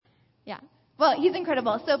Yeah. Well, he's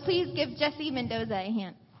incredible. So please give Jesse Mendoza a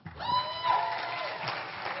hand.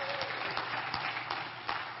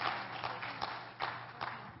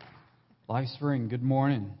 Life Spring, good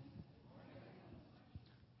morning.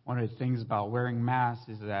 One of the things about wearing masks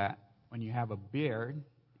is that when you have a beard,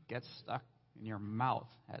 it gets stuck in your mouth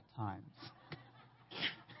at times.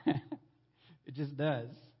 It just does.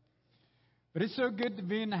 But it's so good to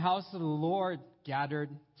be in the house of the Lord, gathered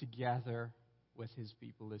together with His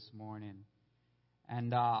people this morning.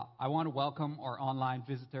 And I want to welcome our online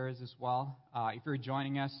visitors as well. If you're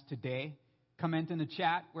joining us today, comment in the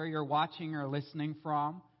chat where you're watching or listening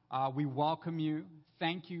from. We welcome you.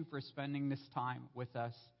 Thank you for spending this time with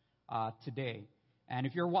us today. And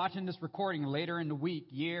if you're watching this recording later in the week,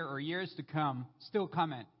 year or years to come, still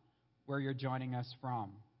comment where you're joining us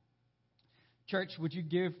from. Church, would you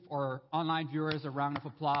give our online viewers a round of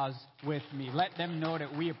applause with me? Let them know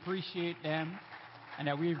that we appreciate them and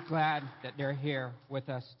that we're glad that they're here with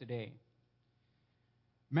us today.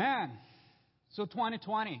 Man, so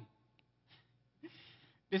 2020.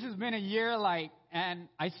 This has been a year and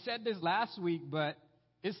I said this last week, but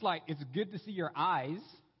it's good to see your eyes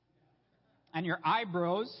and your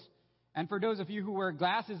eyebrows. And for those of you who wear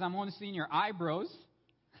glasses, I'm only seeing your eyebrows.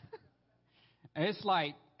 It's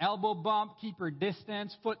like elbow bump, keep your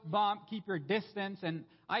distance, foot bump, keep your distance. And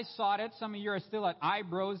I saw that. Some of you are still at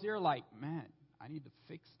eyebrows. You're like, man, I need to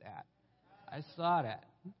fix that. I saw that.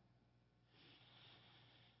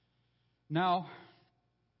 Now,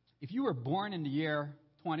 if you were born in the year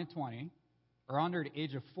 2020 or under the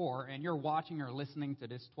age of 4 and you're watching or listening to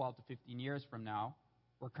this 12 to 15 years from now,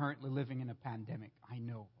 we're currently living in a pandemic. I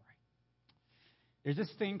know, right? There's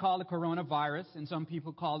this thing called the coronavirus, and some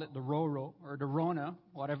people call it the Roro or the Rona,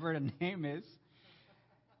 whatever the name is.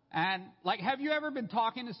 And have you ever been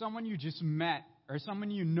talking to someone you just met or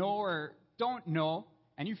someone you know or don't know,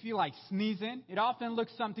 and you feel like sneezing? It often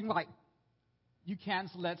looks something like you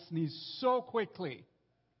cancel that sneeze so quickly.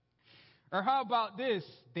 Or how about this?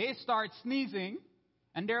 They start sneezing,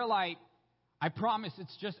 and they're like, I promise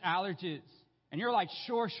it's just allergies. And you're like,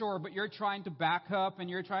 sure, but you're trying to back up, and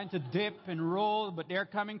you're trying to dip and roll, but they're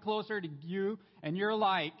coming closer to you, and you're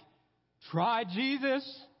like, try Jesus,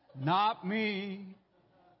 not me,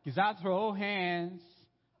 because I throw hands.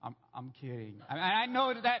 I'm kidding. I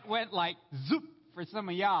know that went like zoop for some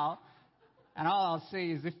of y'all, and all I'll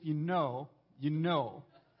say is if you know, you know.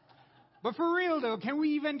 But for real, though, can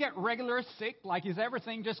we even get regular sick? Is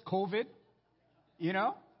everything just COVID? You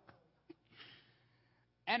know?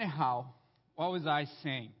 Anyhow, what was I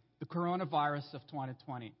saying? The coronavirus of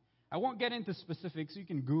 2020. I won't get into specifics. You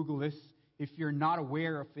can Google this if you're not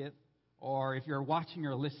aware of it, or if you're watching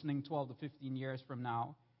or listening 12 to 15 years from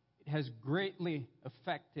now. It has greatly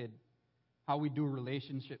affected how we do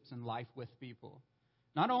relationships and life with people.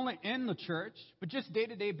 Not only in the church, but just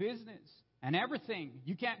day-to-day business. And everything.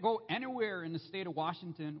 You can't go anywhere in the state of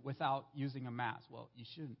Washington without using a mask. Well, you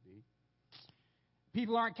shouldn't be.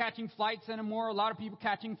 People aren't catching flights anymore. A lot of people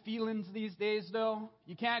catching feelings these days, though.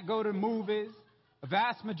 You can't go to movies. A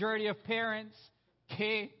vast majority of parents,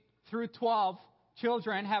 K through 12,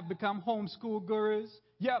 children have become homeschool gurus.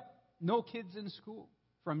 Yep, no kids in school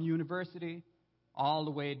from university all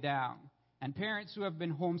the way down. And parents who have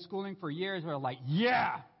been homeschooling for years are like,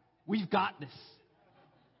 yeah, we've got this.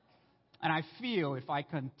 And I feel if I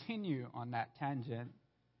continue on that tangent,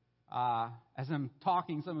 as I'm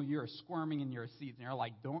talking, some of you are squirming in your seats, and you're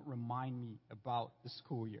like, don't remind me about the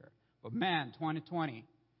school year. But man, 2020,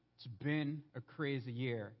 it's been a crazy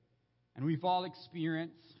year. And we've all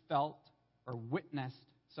experienced, felt, or witnessed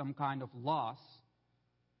some kind of loss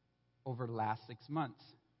over the last 6 months,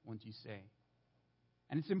 won't you say?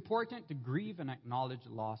 And it's important to grieve and acknowledge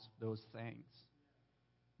the loss of those things.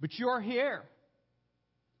 But you're here.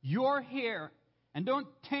 You're here. And don't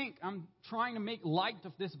think I'm trying to make light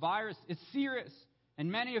of this virus. It's serious.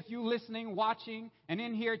 And many of you listening, watching, and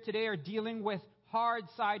in here today are dealing with hard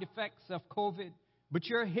side effects of COVID. But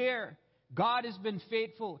you're here. God has been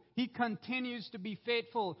faithful. He continues to be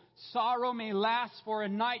faithful. Sorrow may last for a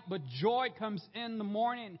night, but joy comes in the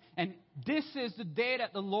morning. And this is the day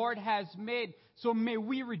that the Lord has made. So may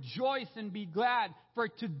we rejoice and be glad for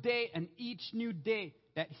today and each new day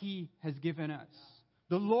that He has given us.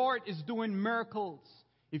 The Lord is doing miracles.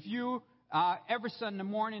 If you, every Sunday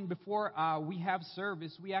morning before we have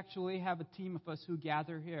service, we actually have a team of us who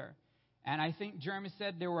gather here. And I think Jeremy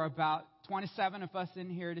said there were about 27 of us in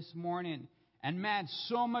here this morning. And man,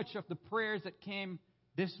 so much of the prayers that came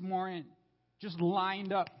this morning just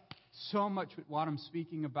lined up so much with what I'm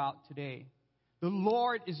speaking about today. The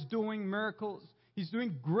Lord is doing miracles. He's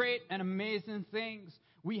doing great and amazing things.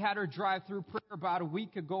 We had our drive-through prayer about a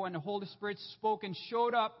week ago, and the Holy Spirit spoke and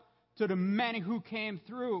showed up to the many who came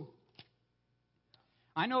through.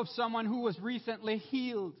 I know of someone who was recently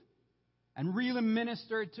healed and really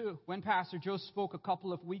ministered to when Pastor Joe spoke a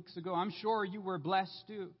couple of weeks ago. I'm sure you were blessed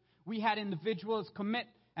too. We had individuals commit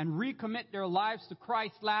and recommit their lives to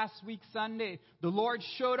Christ last week Sunday. The Lord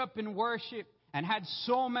showed up in worship and had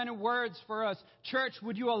so many words for us. Church,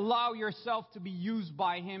 would you allow yourself to be used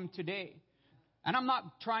by Him today? And I'm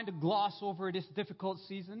not trying to gloss over this difficult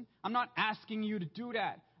season. I'm not asking you to do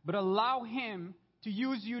that. But allow Him to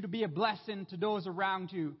use you to be a blessing to those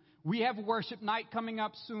around you. We have worship night coming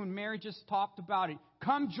up soon. Mary just talked about it.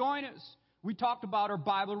 Come join us. We talked about our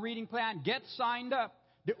Bible reading plan. Get signed up.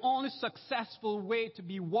 The only successful way to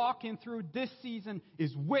be walking through this season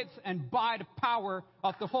is with and by the power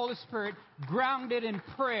of the Holy Spirit, grounded in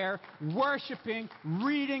prayer, worshiping,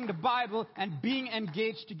 reading the Bible, and being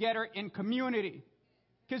engaged together in community.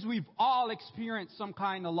 Because we've all experienced some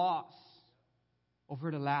kind of loss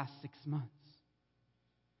over the last 6 months.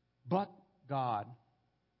 But God,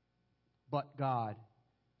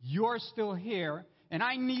 you're still here. And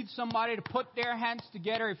I need somebody to put their hands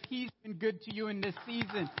together if He's been good to you in this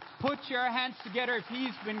season. Put your hands together if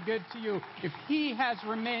He's been good to you. If He has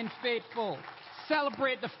remained faithful.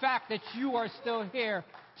 Celebrate the fact that you are still here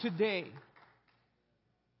today.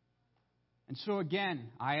 And so again,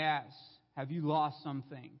 I ask, have you lost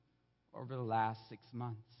something over the last 6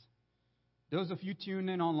 months? Those of you tuned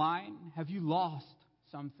in online, have you lost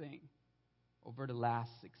something over the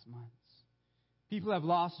last 6 months? People have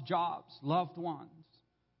lost jobs, loved ones,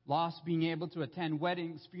 lost being able to attend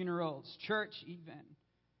weddings, funerals, church even.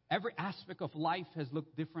 Every aspect of life has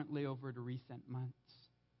looked differently over the recent months.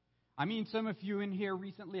 I mean, some of you in here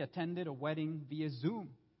recently attended a wedding via Zoom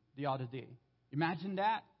the other day. Imagine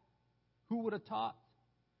that. Who would have thought?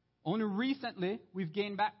 Only recently, we've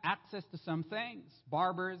gained back access to some things.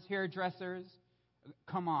 Barbers, hairdressers.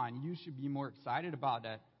 Come on, you should be more excited about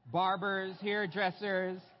that. Barbers,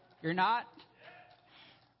 hairdressers. You're not?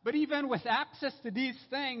 But even with access to these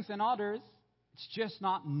things and others, it's just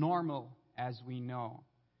not normal, as we know.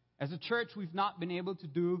 As a church, we've not been able to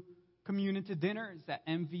do community dinners at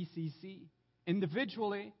MVCC.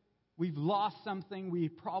 Individually, we've lost something we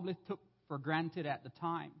probably took for granted at the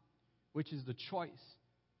time, which is the choice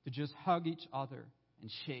to just hug each other and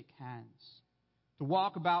shake hands. To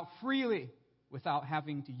walk about freely without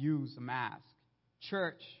having to use a mask.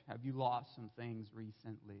 Church, have you lost some things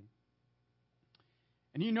recently?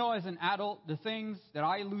 And you know, as an adult, the things that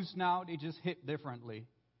I lose now, they just hit differently.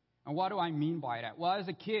 And what do I mean by that? Well, as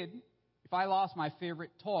a kid, if I lost my favorite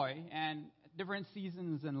toy, and different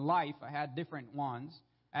seasons in life, I had different ones.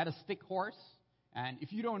 I had a stick horse. And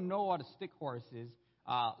if you don't know what a stick horse is,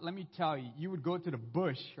 let me tell you, you would go to the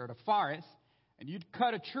bush or the forest, and you'd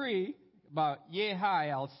cut a tree about yay high,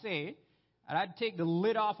 I'll say, and I'd take the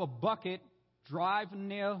lid off a bucket, drive a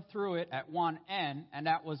nail through it at one end, and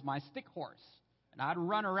that was my stick horse. And I'd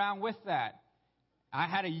run around with that. I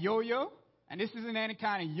had a yo-yo, and this isn't any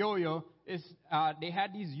kind of yo-yo. They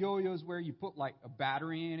had these yo-yos where you put like a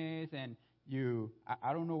battery in it, and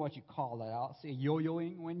I don't know what you call that. I'll say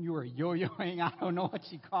yo-yoing. When you were yo-yoing, I don't know what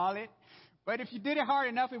you call it. But if you did it hard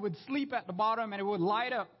enough, it would sleep at the bottom, and it would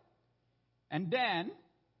light up. And then,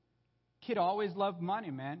 kid always loved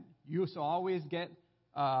money, man. You used to always get,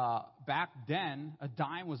 back then, a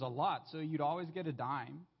dime was a lot. So you'd always get a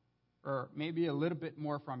dime. Or maybe a little bit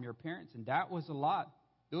more from your parents, and that was a lot.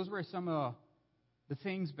 Those were some of the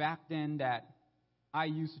things back then that I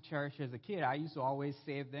used to cherish as a kid. I used to always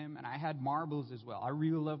save them, and I had marbles as well. I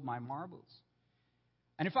really loved my marbles.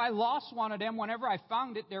 And if I lost one of them, whenever I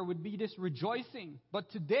found it, there would be this rejoicing. But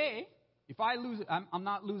today, if I lose, I'm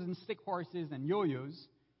not losing stick horses and yo-yos,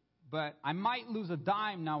 but I might lose a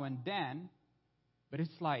dime now and then. But it's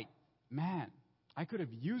like, man, I could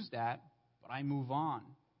have used that, but I move on.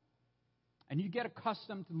 And you get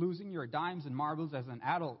accustomed to losing your dimes and marbles as an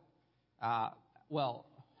adult. Well,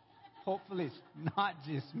 hopefully it's not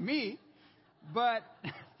just me. But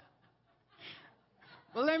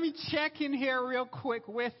let me check in here real quick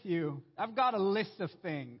with you. I've got a list of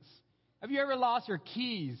things. Have you ever lost your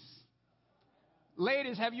keys?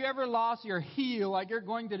 Ladies, have you ever lost your heel? Like you're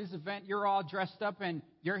going to this event, you're all dressed up, and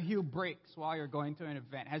your heel breaks while you're going to an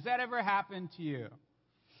event. Has that ever happened to you?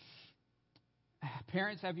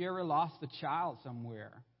 Parents, have you ever lost a child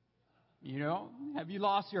somewhere? You know, have you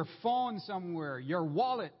lost your phone somewhere, your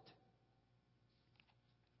wallet?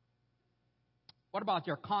 What about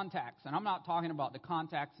your contacts? And I'm not talking about the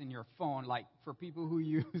contacts in your phone, like for people who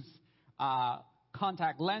use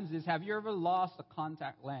contact lenses. Have you ever lost a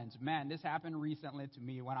contact lens? Man, this happened recently to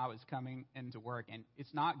me when I was coming into work, and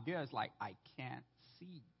it's not good. It's like I can't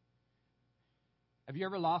see. Have you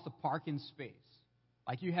ever lost a parking space?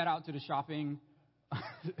 Like you head out to the shopping,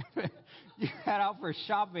 you head out for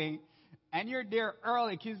shopping, and you're there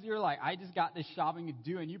early because you're like, I just got this shopping to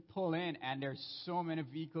do, and you pull in, and there's so many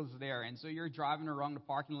vehicles there, and so you're driving around the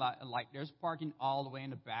parking lot, and like there's parking all the way in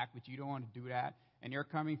the back, but you don't want to do that, and you're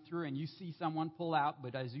coming through, and you see someone pull out,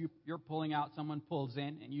 but as you're pulling out, someone pulls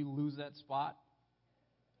in, and you lose that spot.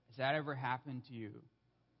 Has that ever happened to you?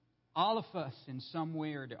 All of us, in some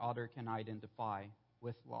way or the other, can identify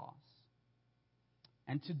with loss.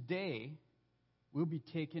 And today, we'll be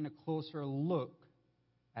taking a closer look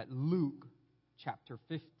at Luke chapter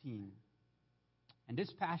 15. And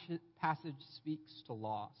this passage speaks to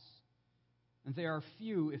loss. And there are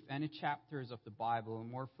few, if any, chapters of the Bible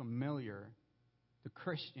more familiar to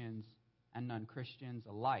Christians and non-Christians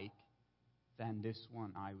alike than this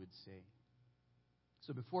one, I would say.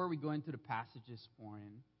 So before we go into the passage this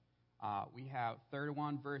morning, we have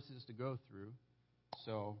 31 verses to go through.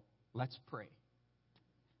 So let's pray.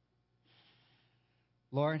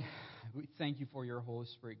 Lord, we thank you for your Holy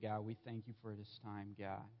Spirit, God. We thank you for this time,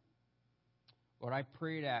 God. Lord, I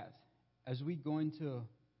pray that as we go into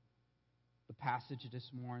the passage this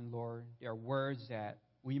morning, Lord, there are words that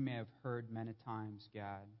we may have heard many times,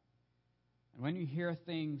 God. And when you hear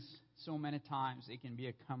things so many times, it can be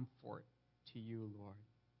a comfort to you, Lord.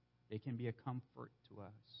 It can be a comfort to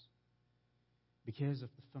us because of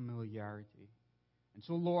the familiarity. And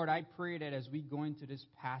so, Lord, I pray that as we go into this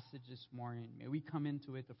passage this morning, may we come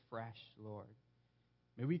into it afresh, Lord.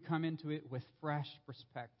 May we come into it with fresh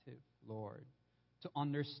perspective, Lord, to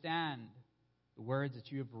understand the words that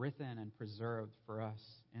you have written and preserved for us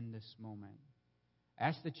in this moment. I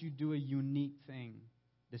ask that you do a unique thing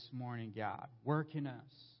this morning, God. Work in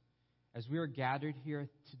us as we are gathered here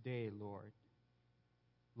today, Lord.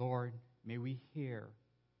 Lord, may we hear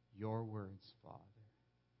your words, Father.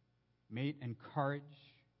 May it encourage,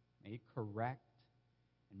 may it correct,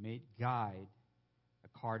 and may it guide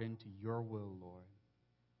according to your will, Lord,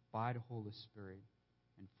 by the Holy Spirit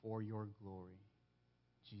and for your glory.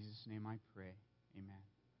 In Jesus' name I pray. Amen.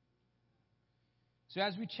 So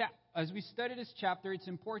as we study this chapter, it's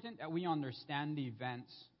important that we understand the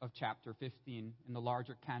events of chapter 15 in the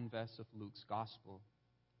larger canvas of Luke's gospel.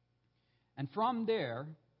 And from there,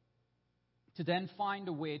 to then find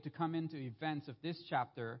a way to come into events of this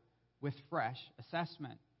chapter with fresh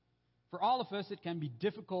assessment. For all of us, it can be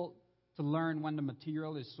difficult to learn when the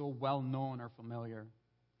material is so well known or familiar.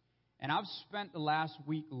 And I've spent the last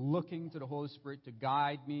week looking to the Holy Spirit to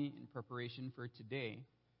guide me in preparation for today,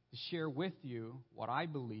 to share with you what I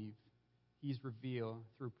believe He's revealed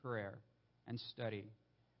through prayer and study.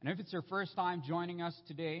 And if it's your first time joining us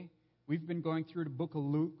today, we've been going through the book of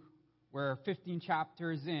Luke. We're 15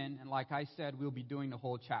 chapters in, and like I said, we'll be doing the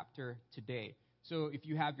whole chapter today. So if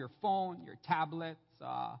you have your phone, your tablets,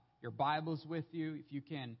 your Bibles with you, if you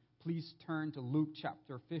can please turn to Luke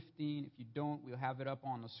chapter 15. If you don't, we'll have it up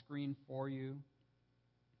on the screen for you.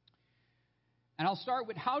 And I'll start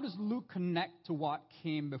with, how does Luke connect to what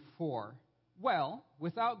came before? Well,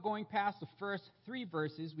 without going past the first 3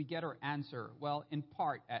 verses, we get our answer. Well, in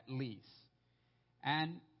part at least.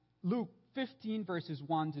 And Luke 15 verses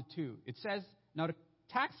 1 to 2. It says, "Now the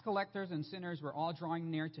tax collectors and sinners were all drawing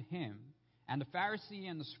near to him. And the Pharisee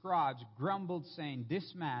and the scribes grumbled, saying,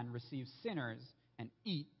 'This man receives sinners and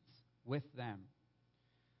eats with them.'"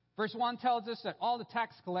 Verse 1 tells us that all the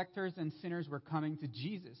tax collectors and sinners were coming to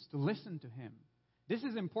Jesus to listen to him. This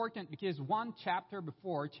is important because one chapter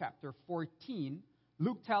before, chapter 14,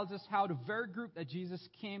 Luke tells us how the very group that Jesus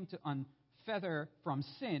came to unfether from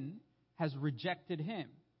sin has rejected him.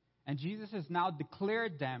 And Jesus has now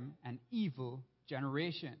declared them an evil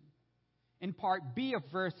generation. In part B of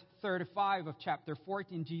verse 35 of chapter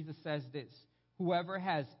 14, Jesus says this: "Whoever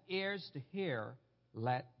has ears to hear,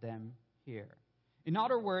 let them hear." In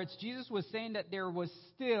other words, Jesus was saying that there are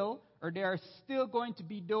still going to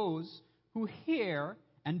be those who hear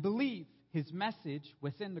and believe his message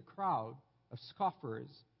within the crowd of scoffers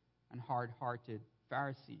and hard-hearted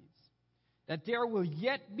Pharisees. That there will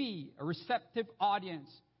yet be a receptive audience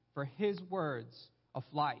for his words of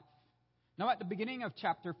life. Now, at the beginning of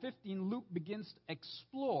chapter 15, Luke begins to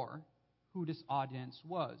explore who this audience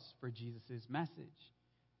was for Jesus' message.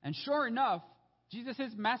 And sure enough,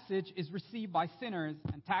 Jesus' message is received by sinners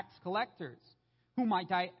and tax collectors, who,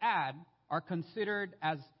 might I add, are considered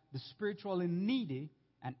as the spiritually needy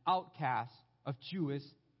and outcasts of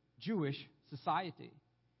Jewish society.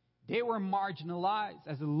 They were marginalized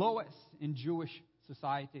as the lowest in Jewish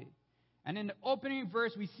society. And in the opening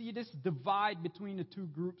verse, we see this divide between the two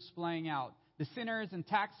groups playing out. The sinners and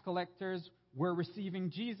tax collectors were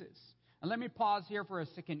receiving Jesus. And let me pause here for a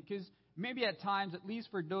second, because maybe at times, at least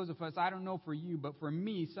for those of us, I don't know for you, but for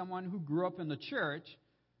me, someone who grew up in the church,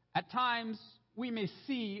 at times we may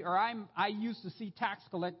see, or I used to see tax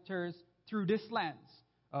collectors through this lens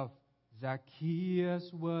of Zacchaeus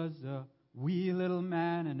was a wee little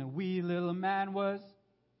man, and a wee little man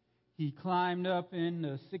he climbed up in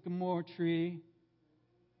the sycamore tree.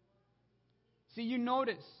 See, you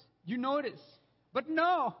notice. But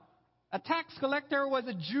no, a tax collector was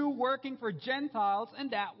a Jew working for Gentiles,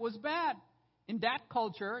 and that was bad. In that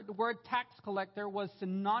culture, the word tax collector was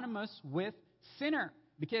synonymous with sinner,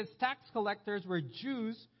 because tax collectors were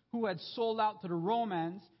Jews who had sold out to the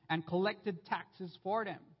Romans and collected taxes for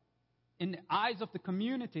them. In the eyes of the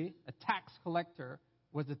community, a tax collector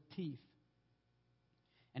was a thief.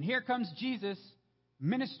 And here comes Jesus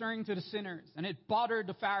ministering to the sinners, and it bothered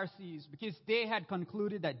the Pharisees because they had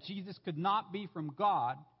concluded that Jesus could not be from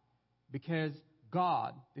God because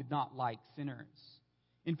God did not like sinners.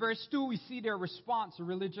 In verse 2, we see their response. The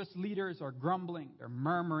religious leaders are grumbling, they're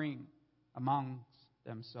murmuring amongst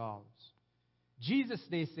themselves. Jesus,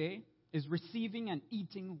 they say, is receiving and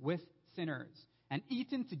eating with sinners. And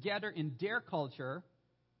eating together in their culture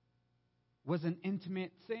was an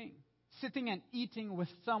intimate thing. Sitting and eating with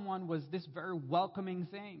someone was this very welcoming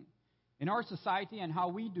thing. In our society and how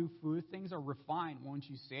we do food, things are refined, won't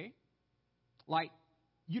you say? Like,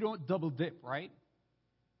 you don't double dip, right?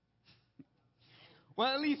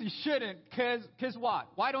 Well, at least you shouldn't, because what?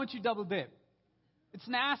 Why don't you double dip? It's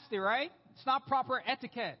nasty, right? It's not proper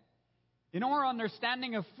etiquette. In our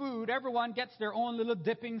understanding of food, everyone gets their own little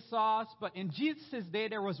dipping sauce, but in Jesus' day,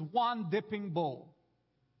 there was one dipping bowl.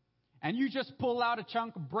 And you just pull out a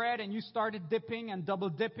chunk of bread and you started dipping and double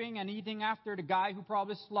dipping and eating after the guy who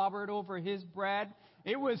probably slobbered over his bread.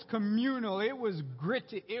 It was communal. It was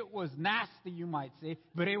gritty. It was nasty, you might say,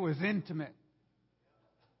 but it was intimate.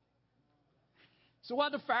 So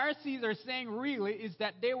what the Pharisees are saying really is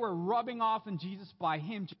that they were rubbing off on Jesus by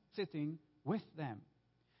him just sitting with them.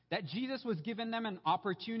 That Jesus was giving them an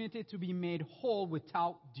opportunity to be made whole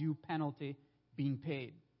without due penalty being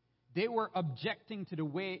paid. They were objecting to the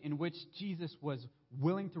way in which Jesus was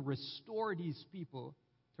willing to restore these people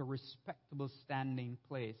to a respectable standing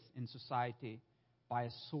place in society by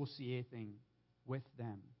associating with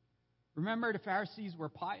them. Remember, the Pharisees were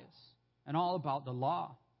pious and all about the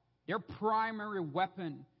law. Their primary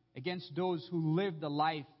weapon against those who lived a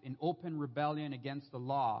life in open rebellion against the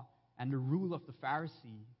law and the rule of the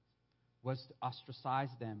Pharisees was to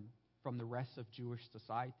ostracize them from the rest of Jewish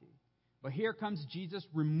society. But here comes Jesus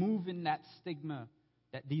removing that stigma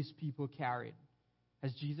that these people carried.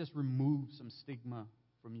 Has Jesus removed some stigma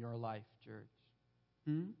from your life, church?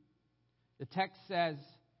 The text says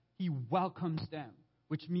he welcomes them,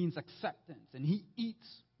 which means acceptance, and he eats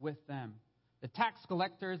with them. The tax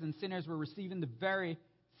collectors and sinners were receiving the very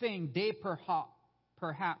thing they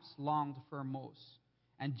perhaps longed for most.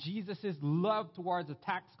 And Jesus' love towards the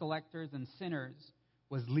tax collectors and sinners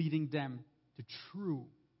was leading them to true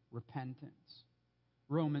repentance.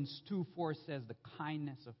 Romans 2:4 says the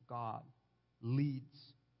kindness of God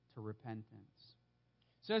leads to repentance.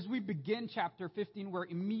 So as we begin chapter 15, we're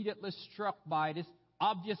immediately struck by this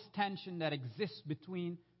obvious tension that exists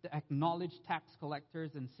between the acknowledged tax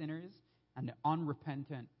collectors and sinners and the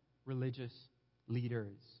unrepentant religious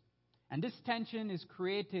leaders. And this tension is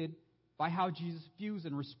created by how Jesus views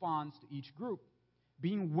and responds to each group,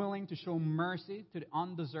 being willing to show mercy to the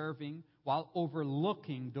undeserving while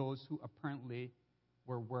overlooking those who apparently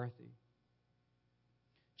were worthy.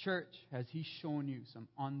 Church, has he shown you some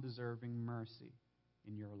undeserving mercy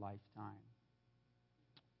in your lifetime?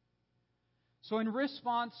 So in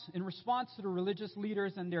response to the religious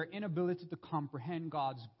leaders and their inability to comprehend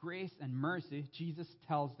God's grace and mercy, Jesus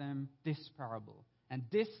tells them this parable. And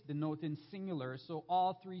this denoting singular, so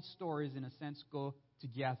all three stories in a sense go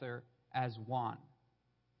together as one.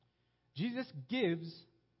 Jesus gives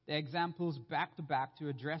the examples back to back to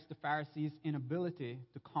address the Pharisees' inability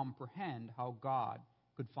to comprehend how God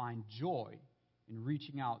could find joy in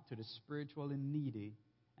reaching out to the spiritually needy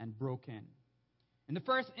and broken. In the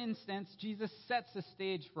first instance, Jesus sets the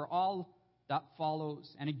stage for all that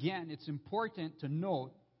follows. And again, it's important to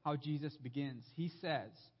note how Jesus begins. He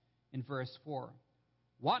says in verse 4,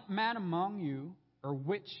 "What man among you, or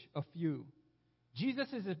which of you?"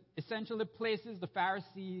 Jesus essentially places the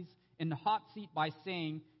Pharisees in the hot seat by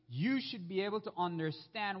saying, you should be able to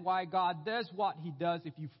understand why God does what he does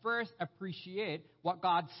if you first appreciate what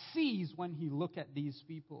God sees when he looks at these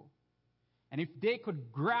people. And if they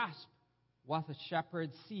could grasp what a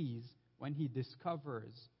shepherd sees when he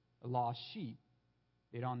discovers a lost sheep,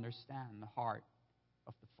 they'd understand the heart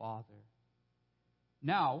of the Father.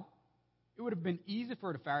 Now, it would have been easy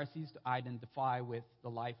for the Pharisees to identify with the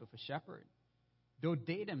life of a shepherd, though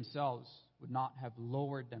they themselves would not have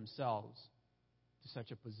lowered themselves to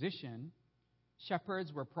such a position.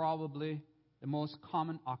 Shepherds were probably the most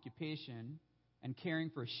common occupation, and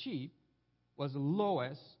caring for sheep was the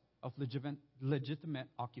lowest of legitimate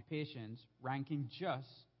occupations, ranking just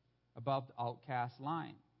above the outcast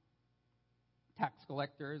line. Tax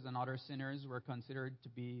collectors and other sinners were considered to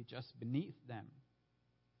be just beneath them.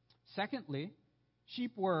 Secondly,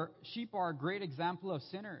 sheep are a great example of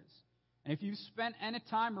sinners. And if you've spent any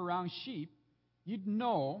time around sheep, you'd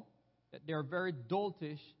know that they're very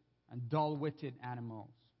doltish and dull-witted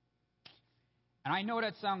animals. And I know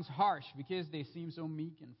that sounds harsh because they seem so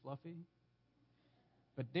meek and fluffy.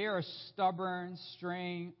 But they are stubborn,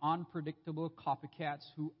 straying, unpredictable copycats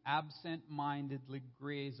who absent-mindedly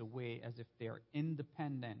graze away as if they are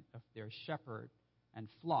independent of their shepherd and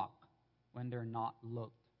flock when they're not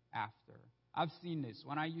looked after. I've seen this.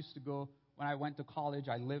 When I went to college,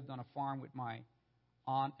 I lived on a farm with my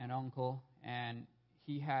aunt and uncle, and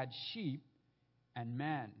he had sheep, and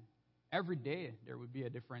man, every day there would be a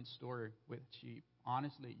different story with sheep.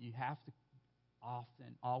 Honestly, you have to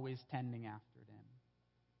always tending after them.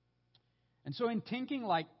 And so in thinking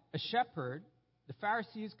like a shepherd, the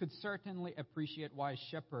Pharisees could certainly appreciate why a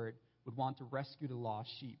shepherd would want to rescue the lost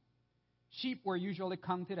sheep. Sheep were usually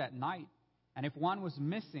counted at night, and if one was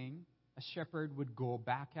missing, a shepherd would go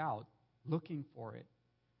back out looking for it.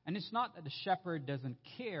 And it's not that the shepherd doesn't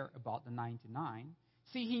care about the 99.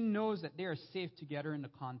 See, he knows that they are safe together in the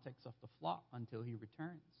context of the flock until he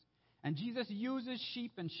returns. And Jesus uses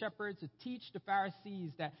sheep and shepherds to teach the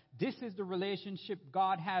Pharisees that this is the relationship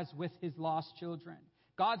God has with his lost children.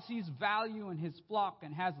 God sees value in his flock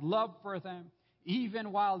and has love for them.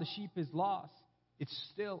 Even while the sheep is lost, it's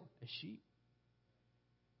still a sheep.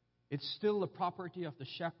 It's still the property of the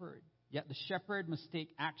shepherd. Yet the shepherd must take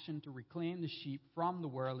action to reclaim the sheep from the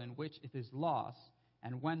world in which it is lost.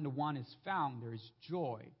 And when the one is found, there is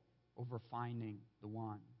joy over finding the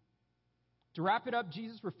one. To wrap it up,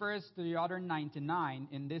 Jesus refers to the other 99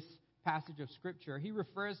 in this passage of Scripture. He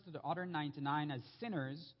refers to the other 99 as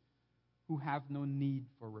sinners who have no need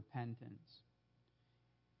for repentance.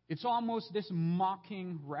 It's almost this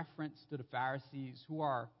mocking reference to the Pharisees who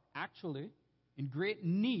are actually in great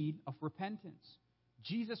need of repentance.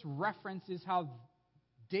 Jesus references how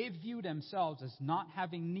they view themselves as not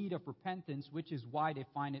having need of repentance, which is why they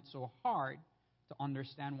find it so hard to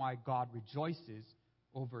understand why God rejoices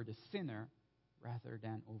over the sinner rather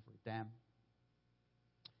than over them.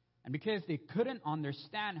 And because they couldn't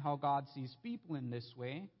understand how God sees people in this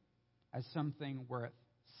way as something worth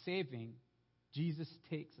saving, Jesus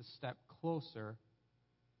takes a step closer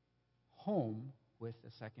home with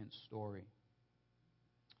a second story.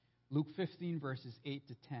 Luke 15, verses 8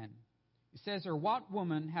 to 10. It says, "Or what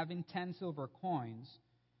woman, having 10 silver coins,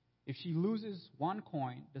 if she loses one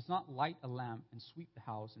coin, does not light a lamp and sweep the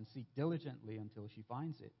house and seek diligently until she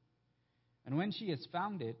finds it? And when she has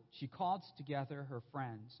found it, she calls together her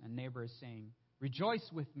friends and neighbors, saying, 'Rejoice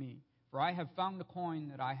with me, for I have found the coin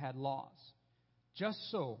that I had lost.' Just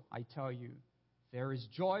so, I tell you, there is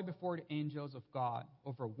joy before the angels of God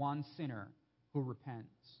over one sinner who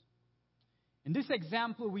repents." In this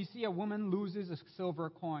example, we see a woman loses a silver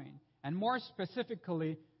coin, and more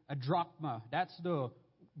specifically, a drachma. That's the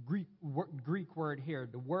Greek word here.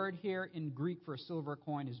 The word here in Greek for silver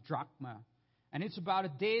coin is drachma. And it's about a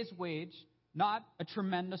day's wage, not a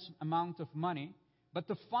tremendous amount of money. But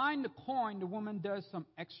to find the coin, the woman does some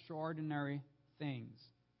extraordinary things.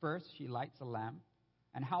 First, she lights a lamp.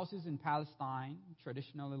 And houses in Palestine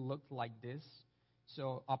traditionally looked like this,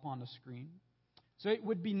 so up on the screen. So it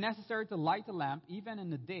would be necessary to light a lamp, even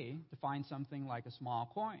in the day, to find something like a small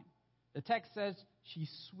coin. The text says she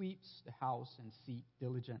sweeps the house and seeks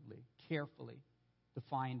diligently, carefully, to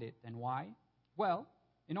find it. And why? Well,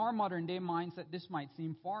 in our modern day mindset, this might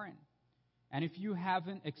seem foreign. And if you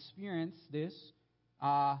haven't experienced this,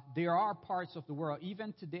 there are parts of the world,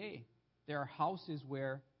 even today, there are houses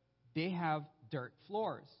where they have dirt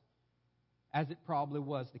floors, as it probably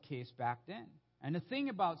was the case back then. And the thing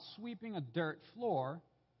about sweeping a dirt floor,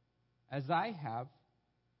 as I have,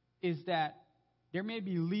 is that there may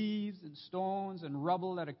be leaves and stones and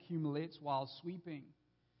rubble that accumulates while sweeping.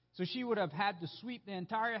 So she would have had to sweep the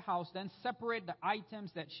entire house, then separate the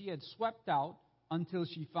items that she had swept out until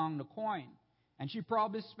she found the coin. And she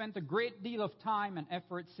probably spent a great deal of time and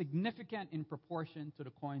effort, significant in proportion to the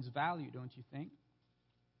coin's value, don't you think?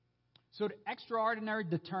 So the extraordinary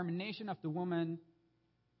determination of the woman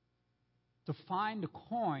to find the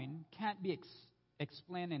coin can't be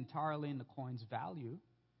explained entirely in the coin's value.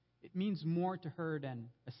 It means more to her than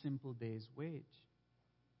a simple day's wage.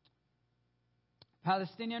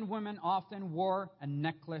 Palestinian women often wore a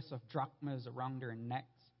necklace of drachmas around their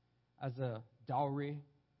necks as a dowry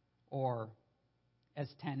or as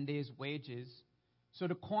 10 days' wages. So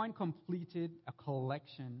the coin completed a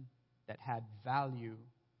collection that had value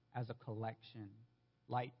as a collection,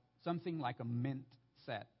 like something like a mint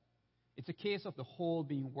set. It's a case of the whole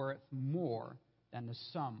being worth more than the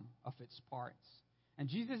sum of its parts. And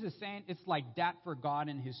Jesus is saying it's like that for God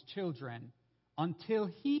and his children. Until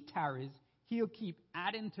he tarries, he'll keep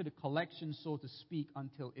adding to the collection, so to speak,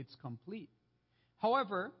 until it's complete.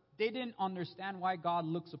 However, they didn't understand why God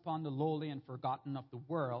looks upon the lowly and forgotten of the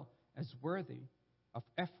world as worthy of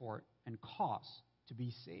effort and cost to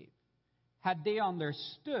be saved. Had they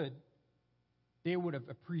understood, they would have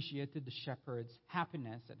appreciated the shepherd's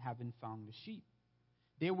happiness at having found the sheep.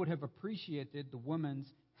 They would have appreciated the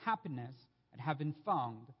woman's happiness at having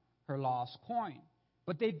found her lost coin.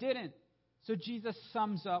 But they didn't. So Jesus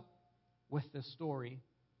sums up with the story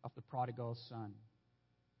of the prodigal son.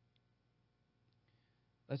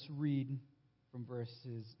 Let's read from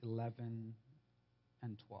verses 11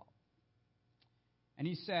 and 12. And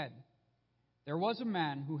he said, "There was a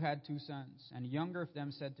man who had 2 sons, and the younger of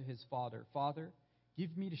them said to his father, 'Father,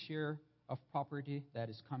 give me the share of property that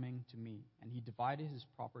is coming to me.' And he divided his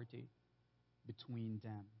property between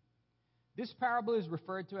them." This parable is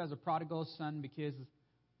referred to as a prodigal son because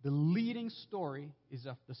the leading story is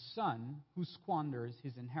of the son who squanders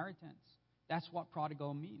his inheritance. That's what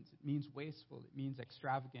prodigal means. It means wasteful. It means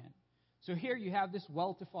extravagant. So here you have this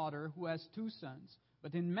wealthy father who has 2 sons,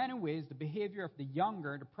 but in many ways the behavior of the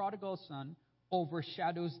younger, the prodigal son,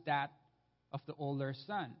 overshadows that of the older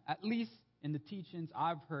son, at least in the teachings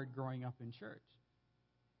I've heard growing up in church.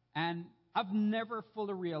 And I've never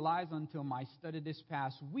fully realized until my study this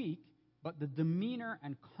past week, but the demeanor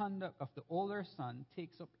and conduct of the older son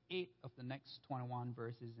takes up 8 of the next 21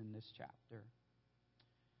 verses in this chapter.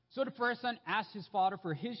 So the first son asks his father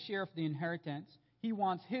for his share of the inheritance. He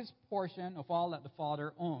wants his portion of all that the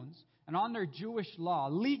father owns. And under Jewish law,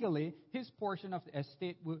 legally, his portion of the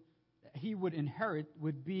estate he would inherit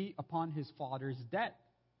would be upon his father's death.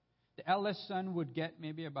 The eldest son would get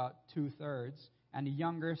maybe about 2/3, and the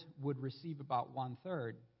younger would receive about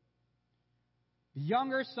 1/3. The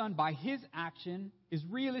younger son, by his action, is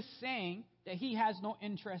really saying that he has no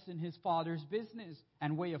interest in his father's business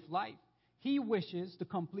and way of life. He wishes to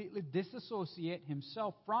completely disassociate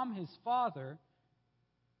himself from his father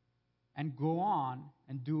and go on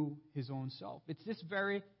and do his own self. It's this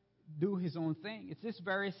very do his own thing. It's this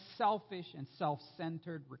very selfish and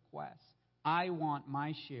self-centered request. I want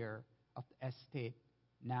my share of the estate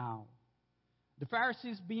now. The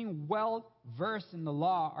Pharisees, being well versed in the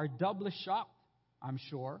law, are doubly shocked, I'm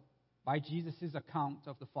sure, by Jesus' account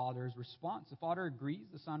of the father's response. The father agrees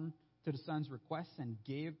to the son's request and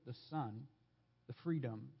gave the son the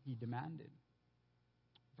freedom he demanded.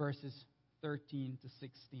 Verses 13 to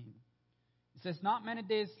 16. It says, "Not many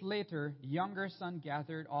days later, the younger son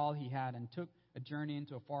gathered all he had and took a journey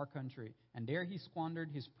into a far country, and there he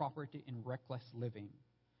squandered his property in reckless living.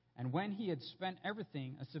 And when he had spent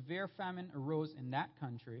everything, a severe famine arose in that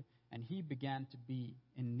country, and he began to be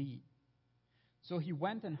in need. So he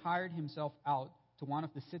went and hired himself out to one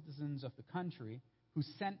of the citizens of the country, who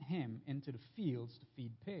sent him into the fields to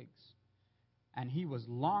feed pigs. And he was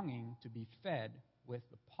longing to be fed with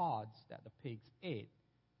the pods that the pigs ate,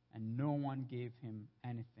 and no one gave him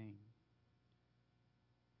anything."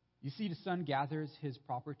 You see, the son gathers his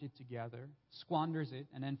property together, squanders it,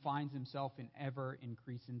 and then finds himself in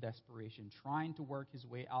ever-increasing desperation, trying to work his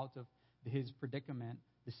way out of his predicament.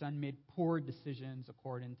 The son made poor decisions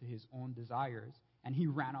according to his own desires, and he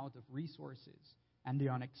ran out of resources, and the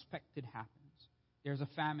unexpected happens. There's a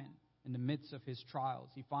famine in the midst of his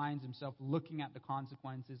trials. He finds himself looking at the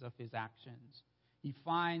consequences of his actions. He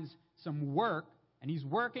finds some work, and he's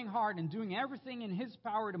working hard and doing everything in his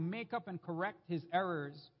power to make up and correct his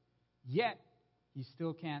errors, yet he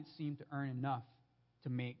still can't seem to earn enough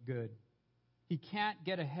to make good. He can't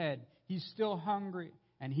get ahead. He's still hungry,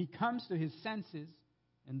 and he comes to his senses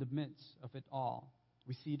in the midst of it all.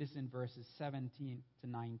 We see this in verses 17 to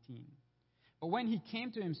 19. "But when he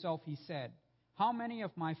came to himself, he said, 'How many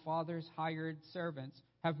of my father's hired servants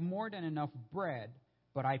have more than enough bread,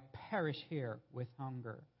 but I perish here with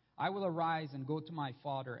hunger? I will arise and go to my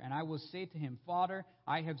father, and I will say to him, Father,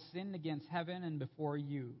 I have sinned against heaven and before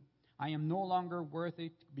you. I am no longer worthy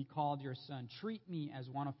to be called your son. Treat me as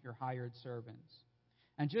one of your hired servants.'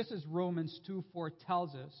 And just as Romans 2:4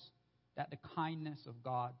 tells us that the kindness of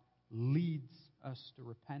God leads us to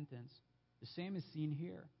repentance. The same is seen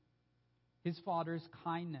here. His Father's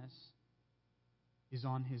kindness is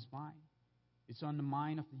on his mind. It's on the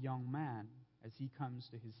mind of the young man as he comes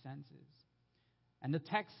to his senses. And the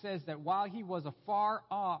text says that while he was afar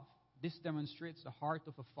off, this demonstrates the heart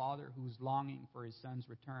of a father who is longing for his son's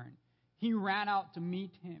return. He ran out to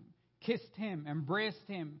meet him, kissed him, embraced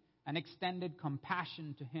him, and extended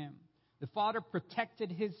compassion to him. The father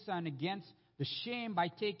protected his son against the shame by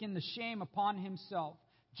taking the shame upon himself,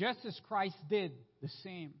 just as Christ did the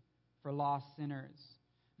same for lost sinners.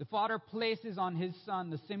 The father places on his son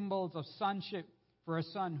the symbols of sonship for a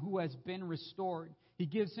son who has been restored. He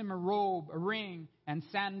gives him a robe, a ring, and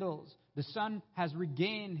sandals. The son has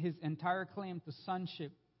regained his entire claim to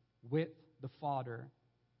sonship with the father.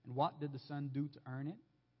 And what did the son do to earn it?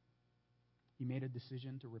 He made a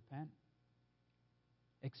decision to repent.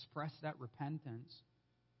 Express that repentance,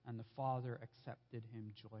 and the father accepted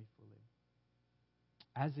him joyfully.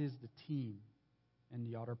 As is the theme in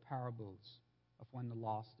the other parables of when the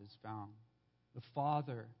lost is found. The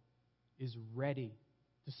father is ready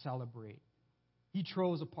to celebrate. He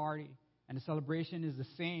throws a party, and the celebration is the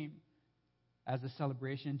same as the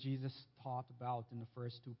celebration Jesus taught about in the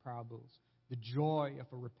first two parables. The joy of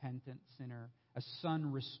a repentant sinner, a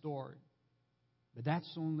son restored. But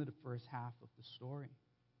that's only the first half of the story.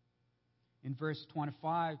 In verse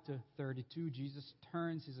 25 to 32, Jesus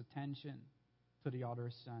turns his attention to the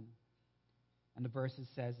other son. And the verses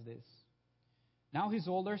says this. Now his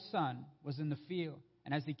older son was in the field,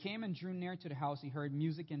 and as he came and drew near to the house, he heard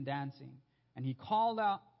music and dancing. And he called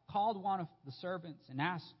one of the servants and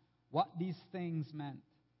asked what these things meant.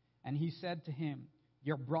 And he said to him,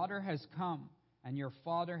 Your brother has come, and your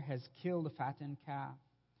father has killed the fattened calf,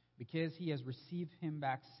 because he has received him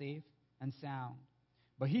back safe and sound.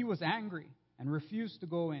 But he was angry and refused to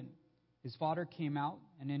go in. His father came out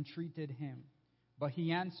and entreated him. But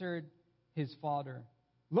he answered his father,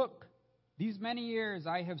 Look, these many years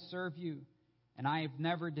I have served you, and I have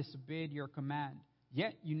never disobeyed your command.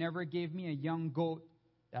 Yet you never gave me a young goat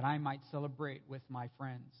that I might celebrate with my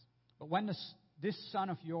friends. But when this son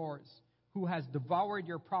of yours, who has devoured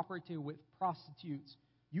your property with prostitutes,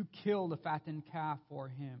 you killed a fattened calf for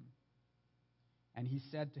him. And he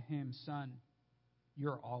said to him, Son,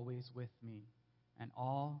 you're always with me, and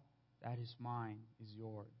all that is mine is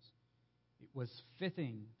yours. It was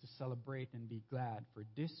fitting to celebrate and be glad, for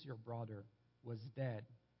this your brother was dead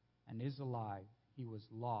and is alive. He was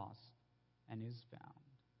lost and is found.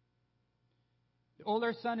 The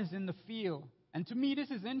older son is in the field. And to me, this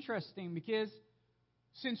is interesting because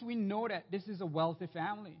since we know that this is a wealthy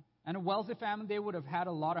family, and a wealthy family, they would have had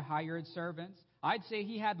a lot of hired servants, I'd say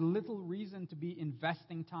he had little reason to be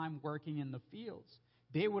investing time working in the fields.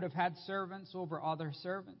 They would have had servants over other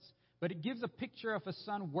servants. But it gives a picture of a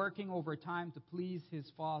son working overtime to please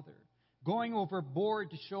his father, going overboard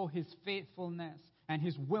to show his faithfulness and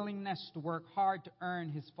his willingness to work hard to earn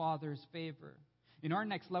his father's favor. In our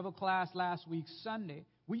next level class last week, Sunday,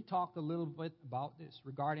 we talked a little bit about this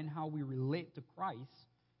regarding how we relate to Christ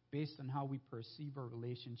based on how we perceive our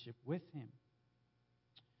relationship with him.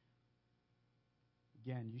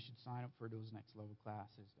 Again, you should sign up for those next level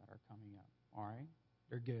classes that are coming up. All right?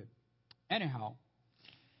 They're good. Anyhow,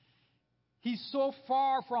 he's so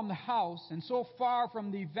far from the house and so far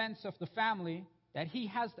from the events of the family that he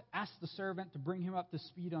has to ask the servant to bring him up to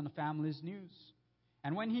speed on the family's news.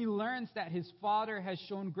 And when he learns that his father has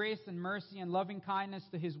shown grace and mercy and loving kindness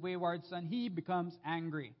to his wayward son, he becomes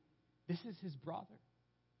angry. This is his brother.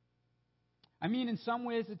 I mean, in some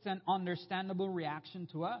ways, it's an understandable reaction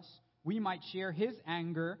to us. We might share his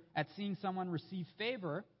anger at seeing someone receive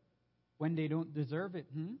favor when they don't deserve it.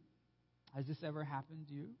 Has this ever happened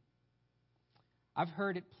to you? I've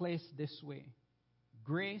heard it placed this way.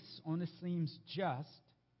 Grace only seems just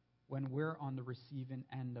when we're on the receiving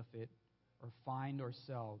end of it or find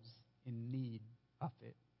ourselves in need of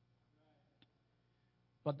it.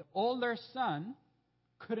 But the older son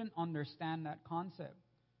couldn't understand that concept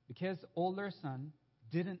because the older son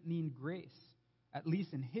didn't need grace. At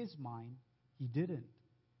least in his mind, he didn't.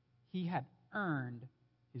 He had earned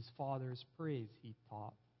his father's praise, he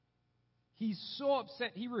thought. He's so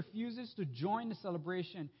upset, he refuses to join the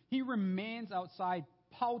celebration. He remains outside,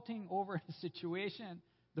 pouting over the situation.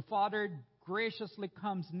 The father graciously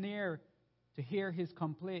comes near to hear his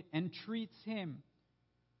complaint and treats him.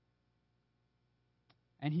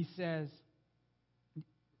 And he says,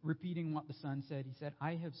 repeating what the son said, he said,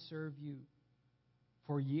 I have served you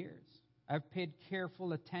for years. I've paid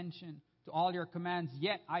careful attention to all your commands,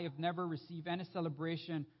 yet I have never received any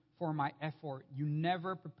celebration for my effort. You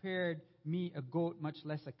never prepared me a goat, much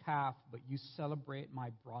less a calf, but you celebrate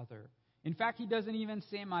my brother. In fact, he doesn't even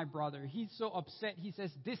say my brother. He's so upset, he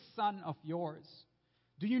says, this son of yours.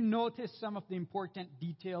 Do you notice some of the important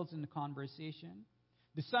details in the conversation?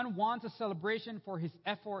 The son wants a celebration for his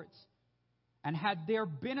efforts. And had there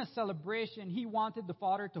been a celebration, he wanted the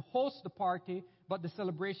father to host the party, but the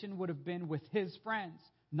celebration would have been with his friends,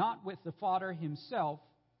 not with the father himself.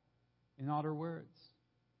 In other words,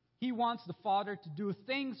 he wants the father to do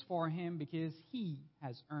things for him because he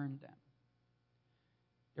has earned them.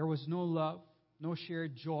 There was no love, no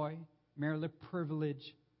shared joy, merely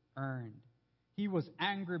privilege earned. He was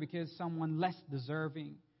angry because someone less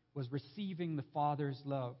deserving was receiving the father's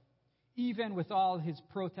love. Even with all his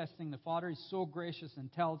protesting, the father is so gracious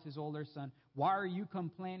and tells his older son, why are you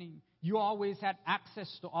complaining? You always had access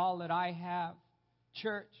to all that I have.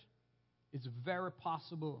 Church, it's very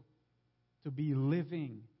possible to be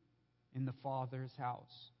living in the Father's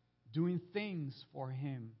house, doing things for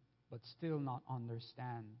him, but still not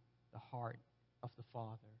understand the heart of the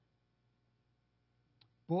Father.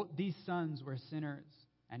 Both these sons were sinners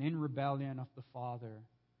and in rebellion of the Father.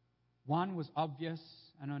 One was obvious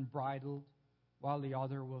and unbridled, while the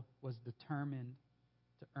other was determined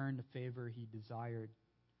to earn the favor he desired.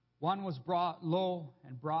 One was brought low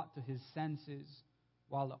and brought to his senses,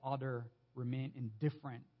 while the other remained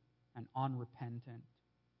indifferent and unrepentant.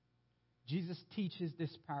 Jesus teaches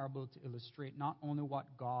this parable to illustrate not only what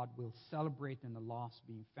God will celebrate in the lost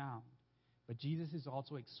being found, but Jesus is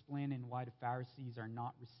also explaining why the Pharisees are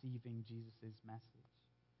not receiving Jesus' message.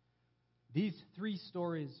 These three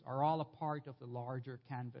stories are all a part of the larger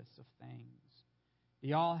canvas of things.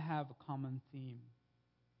 They all have a common theme,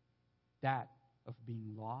 that of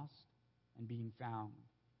being lost and being found.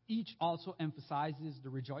 Each also emphasizes the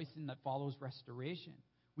rejoicing that follows restoration.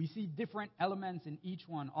 We see different elements in each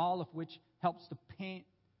one, all of which helps to paint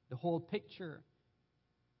the whole picture.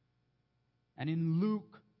 And in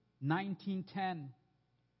Luke 19:10,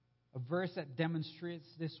 a verse that demonstrates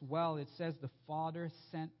this well, it says, the Father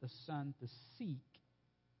sent the Son to seek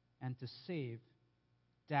and to save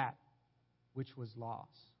that which was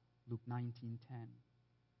lost. Luke 19:10.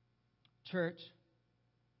 Church,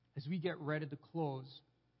 as we get ready to close,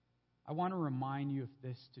 I want to remind you of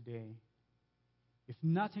this today. If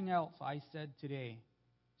nothing else I said today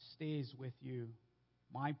stays with you,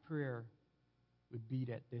 my prayer would be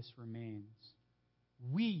that this remains.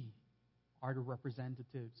 We are the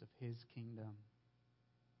representatives of His kingdom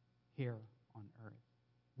here on earth.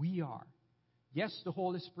 We are. Yes, the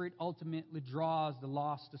Holy Spirit ultimately draws the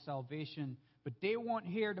lost to salvation, but they won't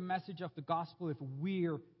hear the message of the gospel if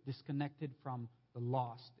we're disconnected from the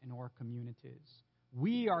lost in our communities.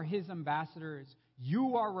 We are His ambassadors.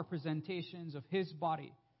 You are representations of His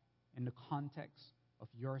body in the context of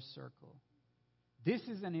your circle. This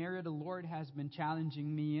is an area the Lord has been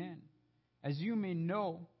challenging me in. As you may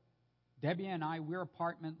know, Debbie and I, we're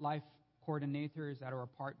apartment life coordinators at our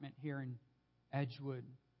apartment here in Edgewood.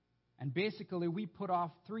 And basically, we put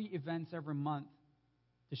off 3 events every month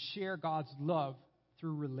to share God's love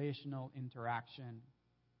through relational interaction.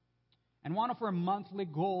 And one of our monthly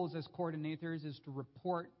goals as coordinators is to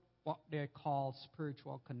report what they call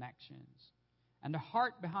spiritual connections. And the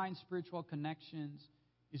heart behind spiritual connections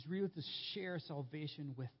is really to share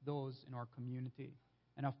salvation with those in our community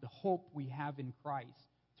and of the hope we have in Christ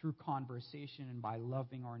through conversation and by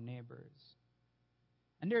loving our neighbors.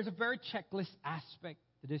 And there's a very checklist aspect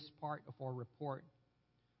to this part of our report.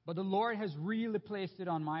 But the Lord has really placed it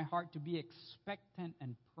on my heart to be expectant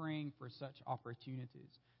and praying for such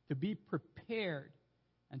opportunities, to be prepared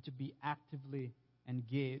and to be actively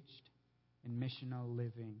engaged in missional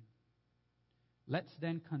living. Let's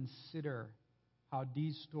then consider how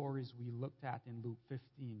these stories we looked at in Luke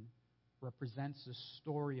 15 represents the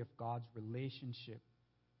story of God's relationship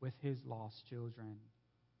with His lost children.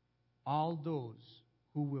 All those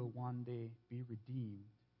who will one day be redeemed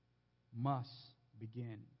must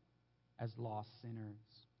begin as lost sinners.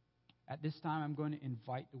 At this time, I'm going to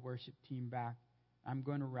invite the worship team back. I'm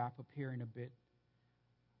going to wrap up here in a bit.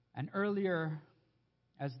 And earlier,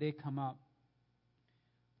 as they come up,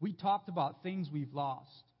 we talked about things we've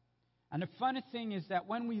lost. And the funny thing is that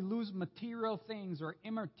when we lose material things or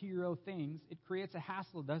immaterial things, it creates a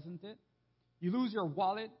hassle, doesn't it? You lose your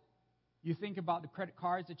wallet. You think about the credit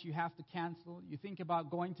cards that you have to cancel. You think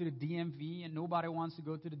about going to the DMV, and nobody wants to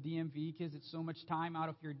go to the DMV because it's so much time out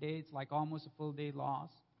of your day. It's like almost a full day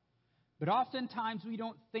loss. But oftentimes we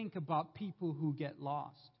don't think about people who get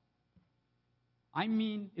lost. I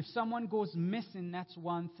mean, if someone goes missing, that's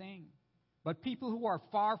one thing. But people who are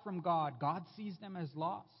far from God, God sees them as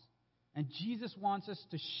lost. And Jesus wants us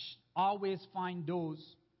to always find those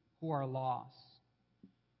who are lost.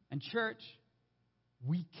 And church,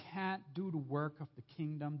 we can't do the work of the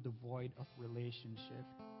kingdom devoid of relationship.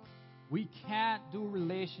 We can't do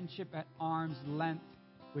relationship at arm's length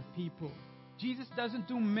with people. Jesus doesn't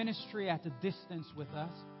do ministry at a distance with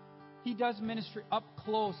us. He does ministry up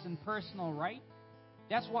close and personal, right?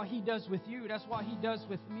 That's what He does with you. That's what He does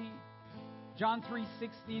with me. John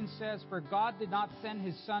 3:16 says, "For God did not send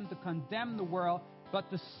His Son to condemn the world, but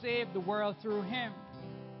to save the world through Him."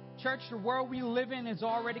 Church, the world we live in is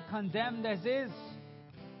already condemned as is.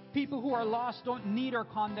 People who are lost don't need our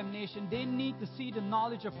condemnation. They need to see the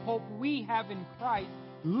knowledge of hope we have in Christ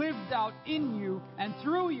lived out in you and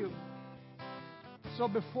through you. So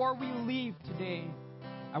before we leave today,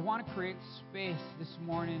 I want to create space this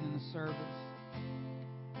morning in the service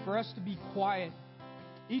for us to be quiet,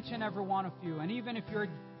 each and every one of you. And even if you're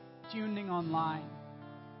tuning online,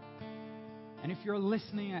 and if you're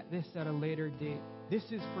listening at this at a later date, this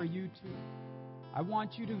is for you too. I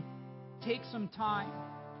want you to take some time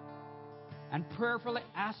and prayerfully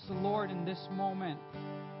ask the Lord in this moment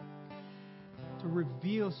to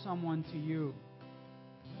reveal someone to you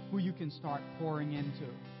who you can start pouring into.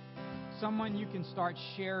 Someone you can start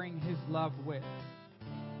sharing His love with.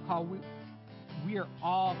 How we are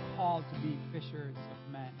all called to be fishers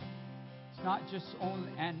of men. It's not just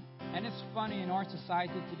only, and it's funny in our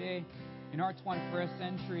society today, in our 21st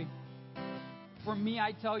century. For me,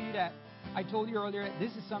 I tell you that, I told you earlier, that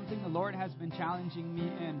this is something the Lord has been challenging me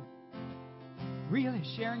in. Really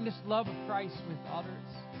sharing this love of Christ with others.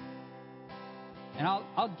 And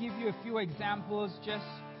I'll give you a few examples. Just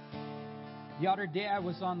the other day I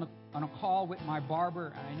was on a call with my barber,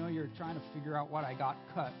 and I know you're trying to figure out what I got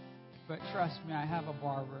cut, but trust me, I have a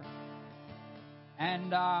barber.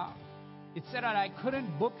 And it said that I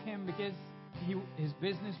couldn't book him because his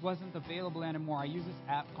business wasn't available anymore. I use this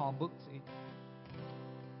app called Booksy.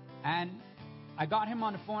 And I got him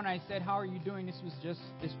on the phone. I said, "How are you doing?" This was just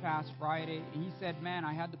this past Friday. And he said, "Man,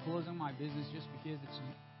 I had to close on my business just because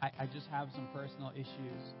I just have some personal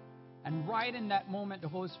issues." And right in that moment, the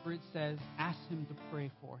Holy Spirit says, ask him to pray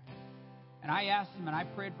for him. And I asked him, and I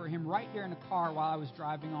prayed for him right there in the car while I was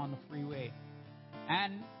driving on the freeway.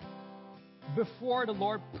 And before the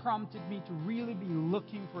Lord prompted me to really be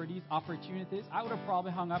looking for these opportunities, I would have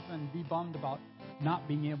probably hung up and be bummed about not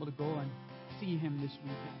being able to go and see him this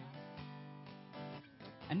weekend.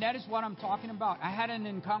 And that is what I'm talking about. I had an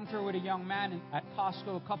encounter with a young man at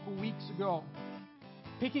Costco a couple weeks ago,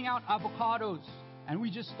 picking out avocados. And we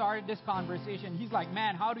just started this conversation. He's like,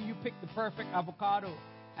 "Man, how do you pick the perfect avocado?"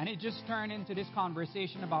 And it just turned into this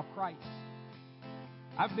conversation about Christ.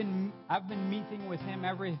 I've been meeting with him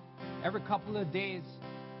every couple of days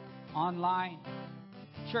online.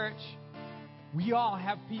 Church, we all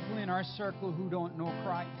have people in our circle who don't know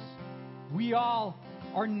Christ. We all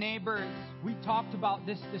are neighbors. We talked about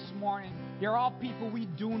this morning. They're all people we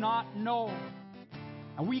do not know.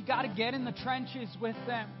 And we got to get in the trenches with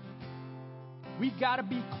them. We got to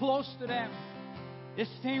be close to them. This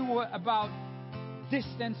thing about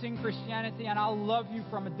distancing Christianity, and I'll love you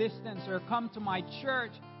from a distance, or come to my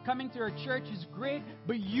church. Coming to our church is great,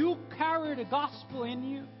 but you carry the gospel in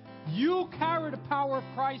you. You carry the power of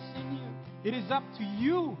Christ in you. It is up to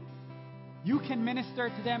you. You can minister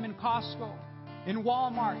to them in Costco, in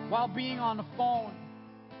Walmart, while being on the phone.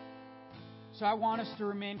 So I want us to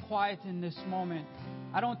remain quiet in this moment.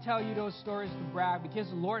 I don't tell you those stories to brag, because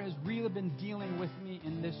the Lord has really been dealing with me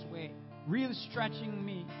in this way, really stretching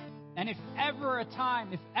me. And if ever a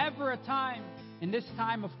time in this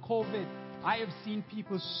time of COVID, I have seen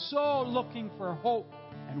people so looking for hope,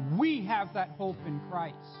 and we have that hope in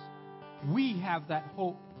Christ. We have that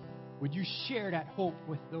hope. Would you share that hope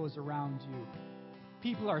with those around you?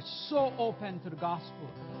 People are so open to the gospel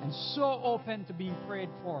and so open to being prayed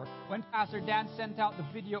for. When Pastor Dan sent out the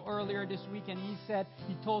video earlier this week, and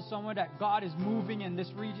he told someone that God is moving in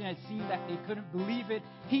this region, it seemed that they couldn't believe it.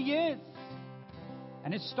 He is.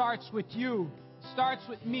 And it starts with you, starts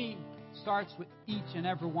with me, starts with each and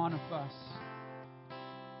every one of us.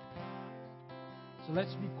 So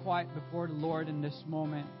let's be quiet before the Lord in this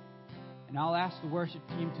moment. And I'll ask the worship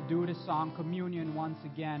team to do the song Communion once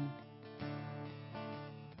again.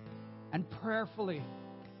 And prayerfully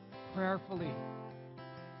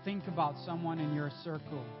think about someone in your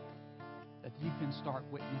circle that you can start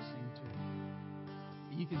witnessing to,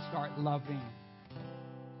 that you can start loving,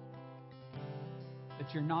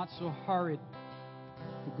 that you're not so hurried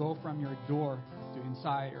to go from your door to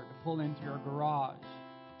inside, or to pull into your garage,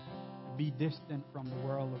 to be distant from the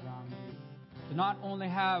world around you, to not only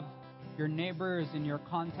have your neighbors and your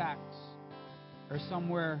contacts or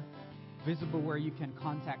somewhere visible where you can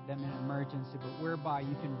contact them in emergency, but whereby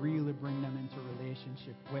you can really bring them into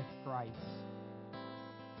relationship with Christ.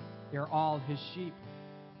 They're all His sheep.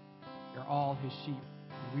 They're all His sheep.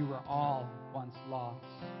 And we were all once lost.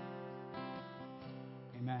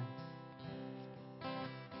 Amen.